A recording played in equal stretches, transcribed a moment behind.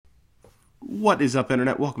What is up,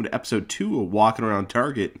 Internet? Welcome to episode 2 of Walking Around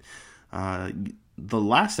Target. The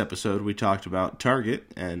last episode, we talked about Target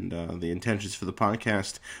and the intentions for the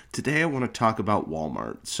podcast. Today, I want to talk about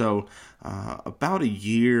Walmart. So, about a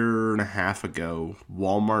year and a half ago,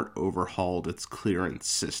 Walmart overhauled its clearance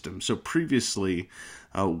system. So, previously,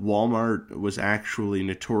 Walmart was actually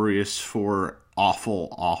notorious for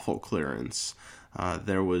awful clearance.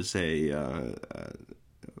 There was a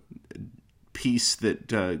piece that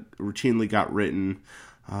routinely got written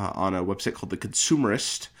on a website called The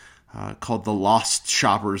Consumerist, called The Lost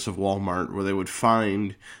Shoppers of Walmart, where they would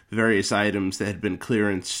find various items that had been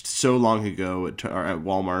clearanced so long ago at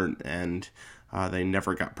Walmart, and they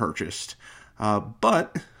never got purchased.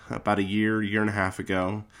 But about a year and a half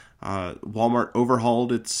ago, Walmart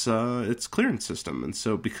overhauled its clearance system, and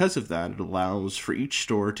so because of that, it allows for each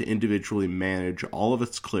store to individually manage all of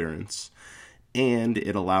its clearance, and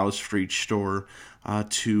it allows for each store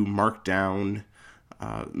to mark down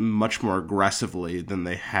much more aggressively than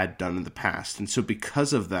they had done in the past. And so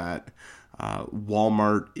because of that,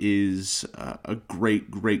 Walmart is a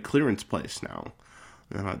great clearance place now.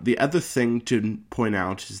 The other thing to point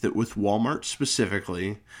out is that with Walmart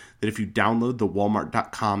specifically, that if you download the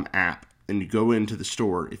Walmart.com app and you go into the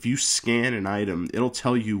store, if you scan an item, it'll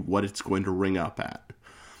tell you what it's going to ring up at.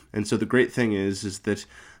 And so the great thing is that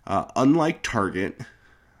unlike Target,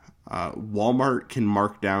 Walmart can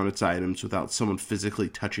mark down its items without someone physically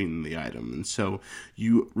touching the item. And so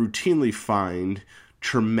you routinely find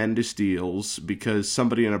tremendous deals because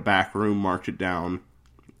somebody in a back room marked it down,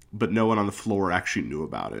 but no one on the floor actually knew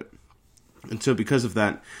about it. And so because of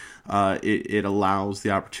that, it allows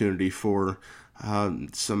the opportunity for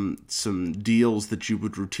some deals that you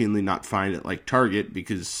would routinely not find at like Target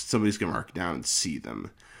because somebody's going to mark it down and see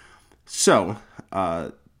them. So,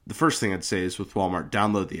 the first thing I'd say is with Walmart,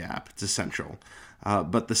 download the app. It's essential.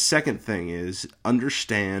 But the second thing is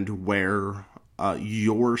understand where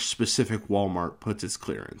your specific Walmart puts its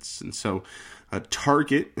clearance. And so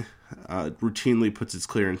Target routinely puts its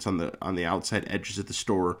clearance on the outside edges of the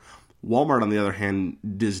store. Walmart, on the other hand,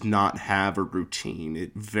 does not have a routine.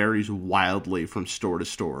 It varies wildly from store to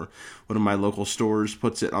store. One of my local stores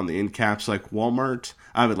puts it on the end caps like Walmart,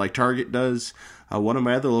 like Target does. One of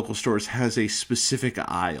my other local stores has a specific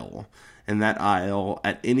aisle, and that aisle,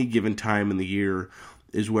 at any given time in the year,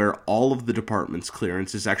 is where all of the department's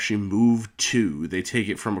clearance is actually moved to. They take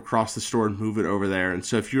it from across the store and move it over there. And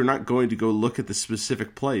so if you're not going to go look at the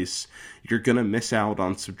specific place, you're going to miss out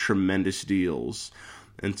on some tremendous deals.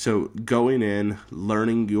 And so going in,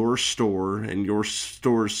 learning your store and your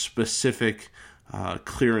store's specific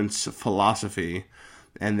clearance philosophy,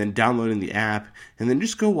 and then downloading the app, and then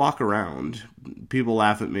just go walk around. People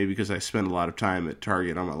laugh at me because I spend a lot of time at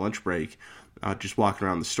Target on my lunch break, just walking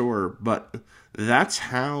around the store, but that's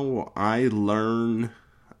how I learn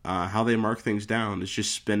how they mark things down, is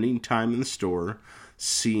just spending time in the store,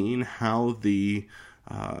 seeing how the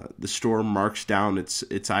store marks down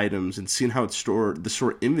its items, and seeing how the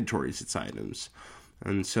store inventories its items.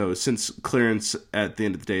 And so since clearance at the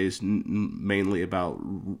end of the day is mainly about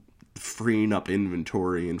freeing up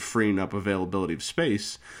inventory and freeing up availability of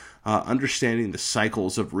space, understanding the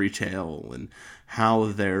cycles of retail and how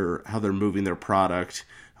they're moving their product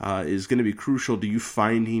is going to be crucial to you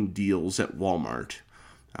finding deals at Walmart.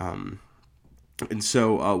 And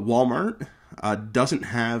so Walmart doesn't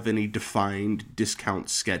have any defined discount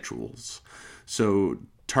schedules. So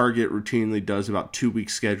Target routinely does about 2-week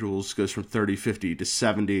schedules, goes from 30, 50 to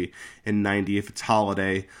 70 and 90 if it's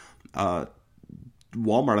holiday.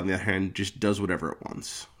 Walmart, on the other hand, just does whatever it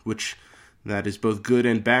wants, which that is both good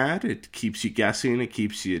and bad. It keeps you guessing. It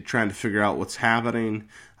keeps you trying to figure out what's happening.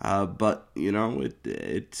 But,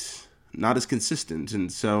 it's not as consistent. And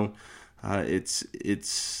so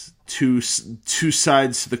it's two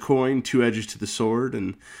sides to the coin, two edges to the sword.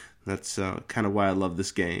 And that's kind of why I love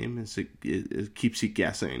this game, is it keeps you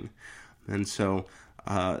guessing. And so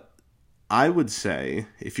I would say,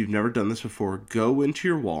 if you've never done this before, go into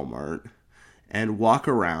your Walmart and walk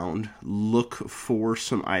around, look for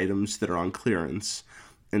some items that are on clearance,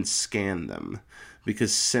 and scan them.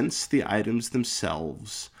 Because since the items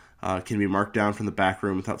themselves can be marked down from the back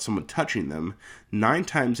room without someone touching them, 9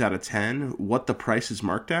 times out of 10, what the price is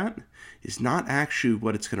marked at is not actually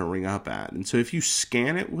what it's going to ring up at. And so if you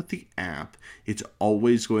scan it with the app, it's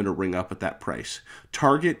always going to ring up at that price.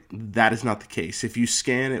 Target, that is not the case. If you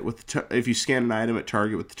scan it with if you scan an item at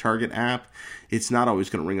Target with the Target app, it's not always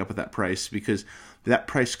going to ring up at that price, because that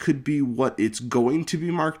price could be what it's going to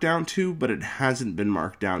be marked down to, but it hasn't been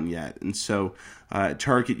marked down yet. And so at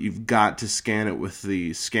Target, you've got to scan it with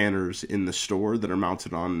the scanners in the store that are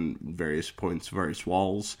mounted on various points, various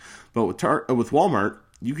walls. But with Walmart,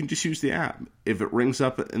 you can just use the app. If it rings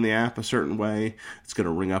up in the app a certain way, it's going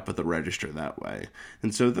to ring up at the register that way.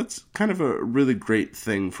 And so that's kind of a really great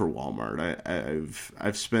thing for Walmart.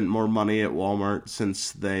 I've spent more money at Walmart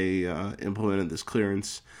since they implemented this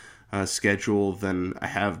clearance schedule than I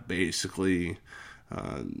have basically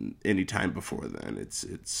any time before then. It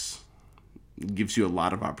gives you a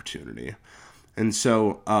lot of opportunity. And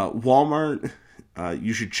so Walmart,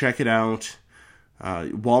 you should check it out.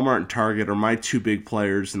 Walmart and Target are my two big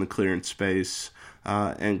players in the clearance space.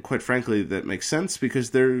 And quite frankly, that makes sense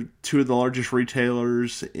because they're two of the largest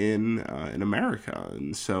retailers in America.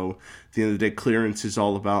 And so at the end of the day, clearance is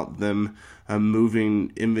all about them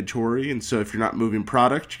moving inventory. And so if you're not moving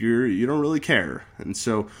product, you don't really care. And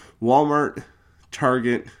so Walmart,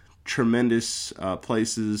 Target, tremendous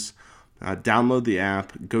places. Download the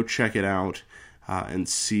app, go check it out, and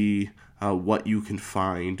see what you can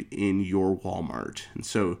find in your Walmart. And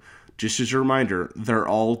so just as a reminder, they're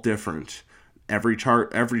all different. Every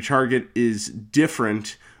Target is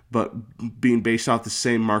different, but being based off the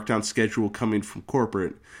same markdown schedule coming from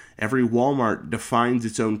corporate. Every Walmart defines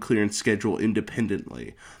its own clearance schedule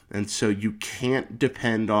independently. And so you can't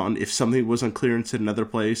depend on, if something was on clearance at another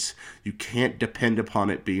place, you can't depend upon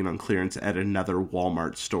it being on clearance at another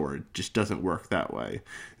Walmart store. It just doesn't work that way.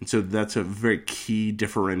 And so that's a very key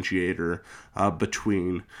differentiator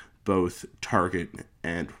between both Target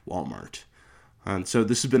and Walmart. And so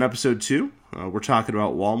this has been episode 2. We're talking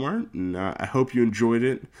about Walmart, and I hope you enjoyed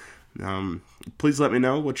it. Please let me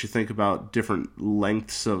know what you think about different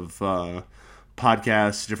lengths of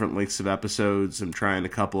podcasts, different lengths of episodes. I'm trying a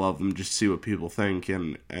couple of them just to see what people think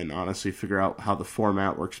and honestly figure out how the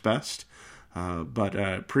format works best. But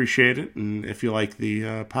appreciate it. And if you like the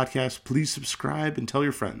podcast, please subscribe and tell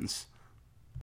your friends.